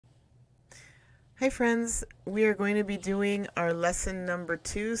Hi friends, we are going to be doing our lesson number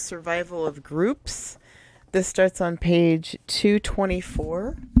 2, Survival of Groups. This starts on page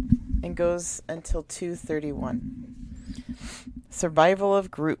 224 and goes until 231. Survival of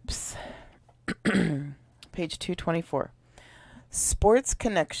Groups. Page 224. Sports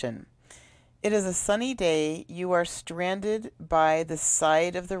connection. It is a sunny day. You are stranded by the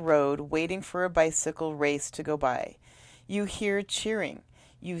side of the road waiting for a bicycle race to go by. You hear cheering.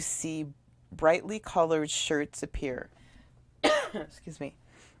 You see brightly colored shirts appear. Excuse me.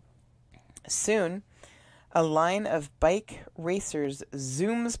 Soon, a line of bike racers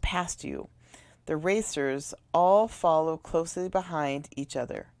zooms past you. The racers all follow closely behind each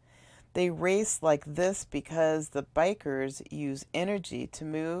other. They race like this because the bikers use energy to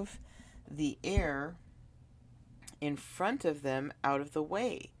move the air in front of them out of the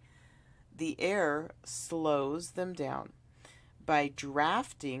way. The air slows them down. By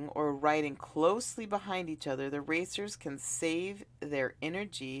drafting or riding closely behind each other, the racers can save their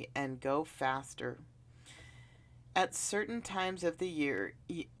energy and go faster. At certain times of the year,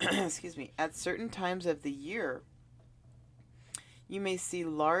 at certain times of the year, you may see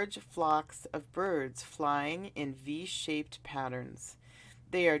large flocks of birds flying in V-shaped patterns.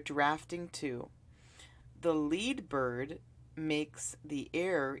 They are drafting too. The lead bird makes the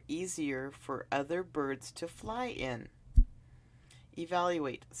air easier for other birds to fly in.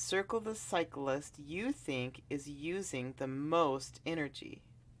 Evaluate. Circle the cyclist you think is using the most energy.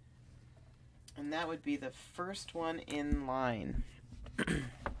 And that would be the first one in line.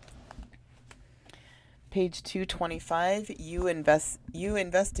 Page 225, you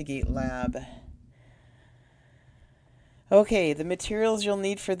investigate lab. Okay, the materials you'll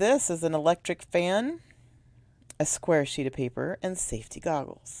need for this is an electric fan, a square sheet of paper, and safety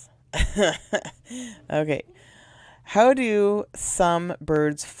goggles. Okay. How do some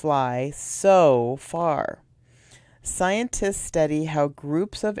birds fly so far? Scientists study how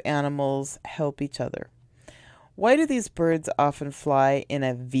groups of animals help each other. Why do these birds often fly in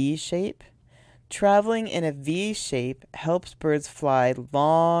a V shape? Traveling in a V shape helps birds fly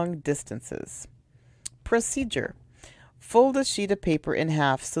long distances. Procedure. Fold a sheet of paper in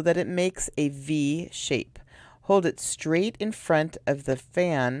half so that it makes a V shape. Hold it straight in front of the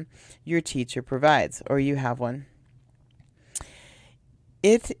fan your teacher provides, or you have one.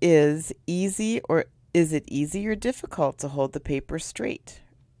 Is it easy or difficult to hold the paper straight?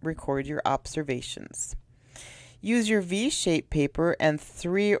 Record your observations. Use your V-shaped paper and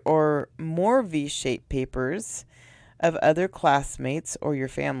 3 or more V-shaped papers of other classmates or your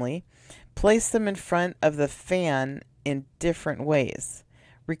family. Place them in front of the fan in different ways.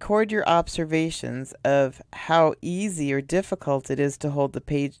 Record your observations of how easy or difficult it is to hold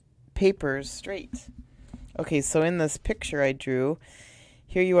the papers straight. Okay, so in this picture I drew,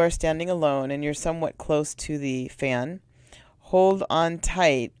 here you are standing alone and you're somewhat close to the fan. Hold on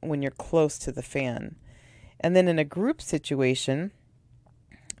tight when you're close to the fan. And then in a group situation,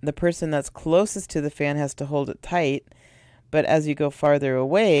 the person that's closest to the fan has to hold it tight, but as you go farther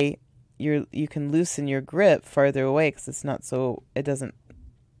away, you can loosen your grip farther away because it doesn't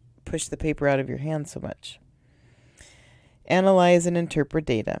push the paper out of your hand so much. Analyze and interpret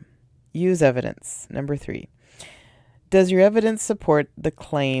data. Use evidence. Number 3. Does your evidence support the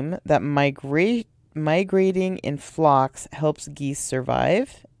claim that migrating in flocks helps geese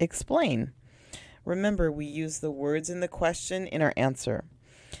survive? Explain. Remember, we use the words in the question in our answer.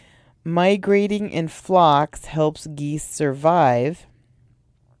 Migrating in flocks helps geese survive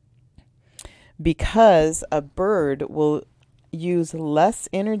because a bird will use less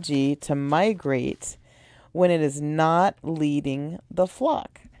energy to migrate when it is not leading the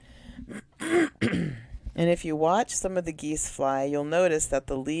flock. And if you watch some of the geese fly, you'll notice that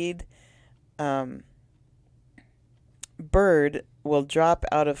the lead bird will drop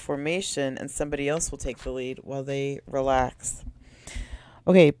out of formation and somebody else will take the lead while they relax.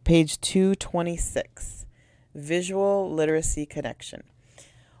 Okay, page 226. Visual literacy connection.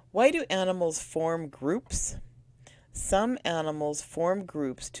 Why do animals form groups? Some animals form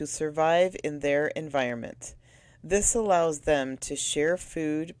groups to survive in their environment. This allows them to share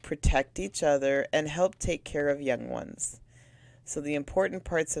food, protect each other, and help take care of young ones. So the important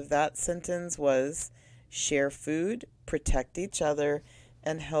parts of that sentence was share food, protect each other,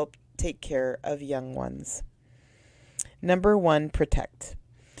 and help take care of young ones. Number 1, protect.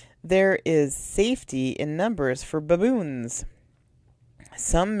 There is safety in numbers for baboons.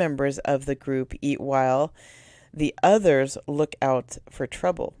 Some members of the group eat while the others look out for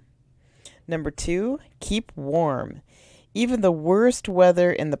trouble. Number 2, keep warm. Even the worst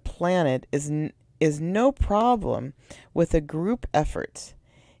weather in the planet is no problem with a group effort.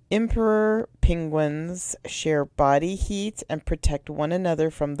 Emperor penguins share body heat and protect one another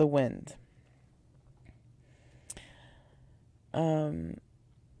from the wind.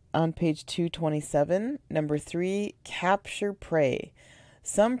 On page 227, number 3, capture prey.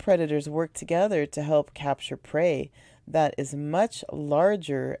 Some predators work together to help capture prey that is much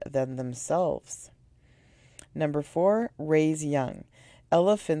larger than themselves. Number 4, raise young.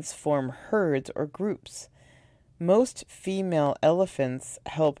 Elephants form herds or groups. Most female elephants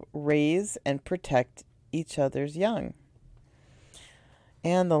help raise and protect each other's young.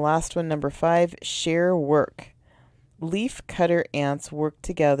 And the last one, number 5, share work. Leaf cutter ants work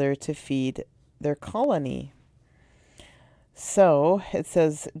together to feed their colony. So it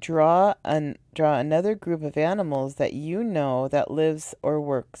says, draw another group of animals that you know that lives or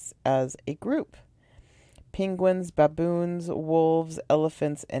works as a group. Penguins, baboons, wolves,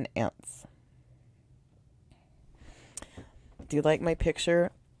 elephants, and ants. Do you like my picture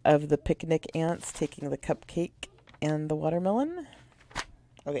of the picnic ants taking the cupcake and the watermelon?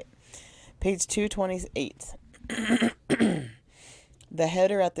 Okay, page 228. The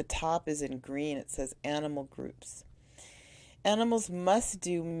header at the top is in green. It says animal groups. Animals must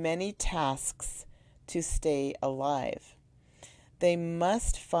do many tasks to stay alive. They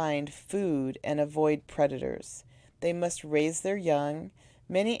must find food and avoid predators. They must raise their young.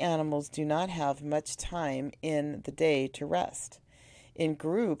 Many animals do not have much time in the day to rest. In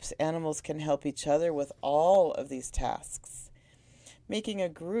groups, animals can help each other with all of these tasks. Making a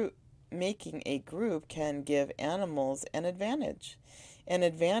group can give animals an advantage. An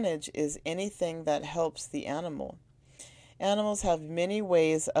advantage is anything that helps the animal. Animals have many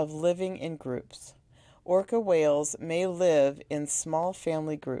ways of living in groups. Orca whales may live in small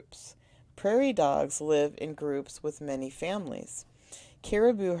family groups. Prairie dogs live in groups with many families.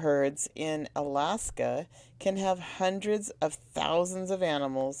 Caribou herds in Alaska can have hundreds of thousands of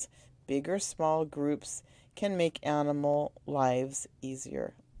animals. Big or small groups can make animal lives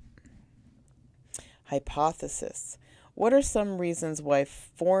easier. Hypothesis. What are some reasons why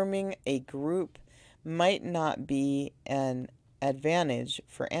forming a group might not be an advantage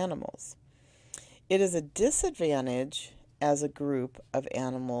for animals? It is a disadvantage as a group of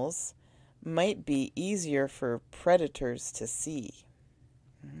animals might be easier for predators to see.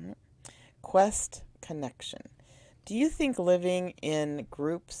 Quest connection. Do you think living in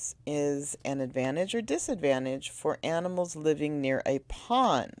groups is an advantage or disadvantage for animals living near a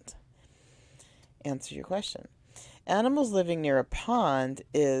pond? Answer your question. Animals living near a pond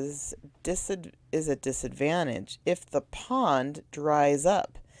is a disadvantage if the pond dries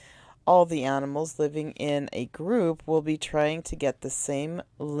up. All the animals living in a group will be trying to get the same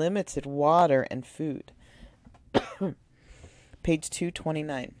limited water and food. Page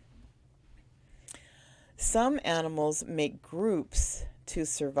 229. Some animals make groups to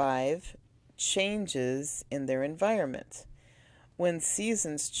survive changes in their environment. When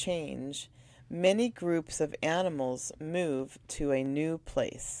seasons change, many groups of animals move to a new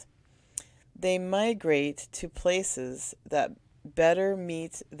place. They migrate to places that better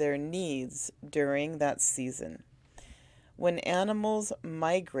meet their needs during that season. When animals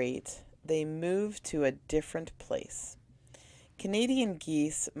migrate, they move to a different place. Canadian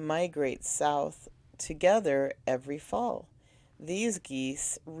geese migrate south together every fall. These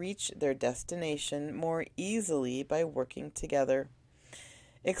geese reach their destination more easily by working together.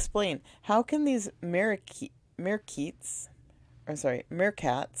 Explain, how can these meerkats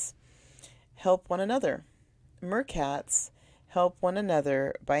help one another? Meerkats help one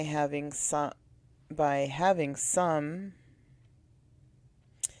another by having some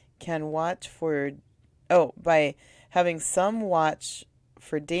watch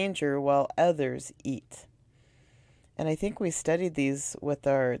for danger while others eat. And I think we studied these with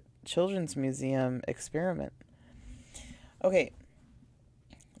our Children's Museum experiment. Okay,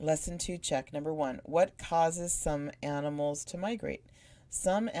 lesson 2 check. Number 1, what causes some animals to migrate?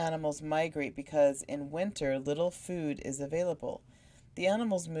 Some animals migrate because in winter little food is available. The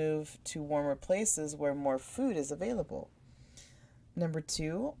animals move to warmer places where more food is available. Number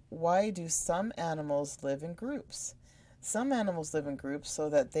 2, why do some animals live in groups? Some animals live in groups so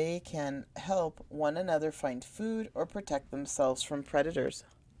that they can help one another find food or protect themselves from predators.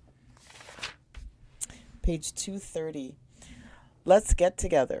 Page 230. Let's get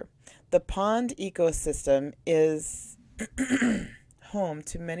together. The pond ecosystem is home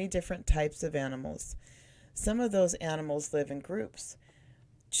to many different types of animals. Some of those animals live in groups.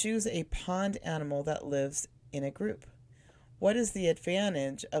 Choose a pond animal that lives in a group. What is the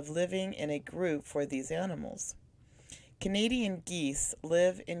advantage of living in a group for these animals? Canadian geese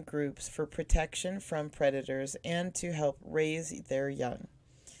live in groups for protection from predators and to help raise their young.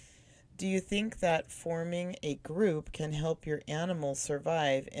 Do you think that forming a group can help your animals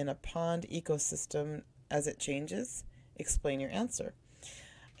survive in a pond ecosystem as it changes? Explain your answer.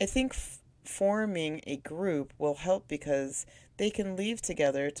 I think forming a group will help because they can leave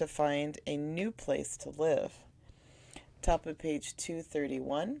together to find a new place to live. Top of page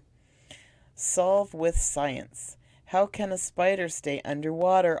 231. Solve with science. How can a spider stay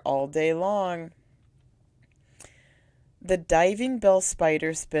underwater all day long? The diving bell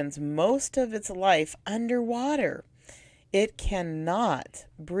spider spends most of its life underwater. It cannot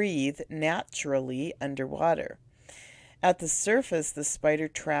breathe naturally underwater. At the surface, the spider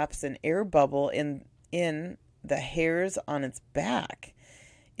traps an air bubble in the hairs on its back.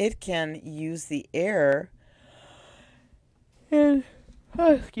 It can use the air and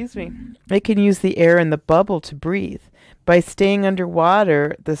It can use the air in the bubble to breathe. By staying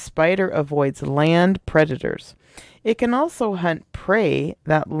underwater, the spider avoids land predators. It can also hunt prey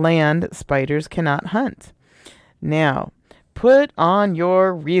that land spiders cannot hunt. Now, put on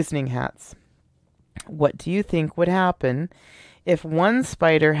your reasoning hats. What do you think would happen if one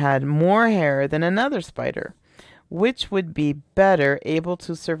spider had more hair than another spider? Which would be better able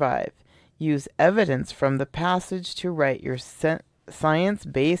to survive? Use evidence from the passage to write your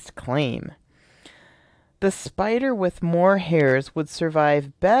science-based claim. The spider with more hairs would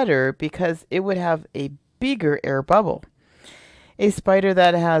survive better because it would have a bigger air bubble. A spider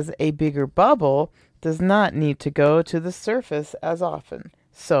that has a bigger bubble does not need to go to the surface as often,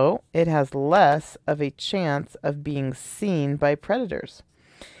 so it has less of a chance of being seen by predators.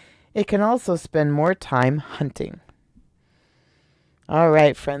 It can also spend more time hunting. All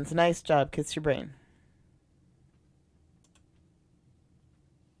right, friends, nice job. Kiss your brain.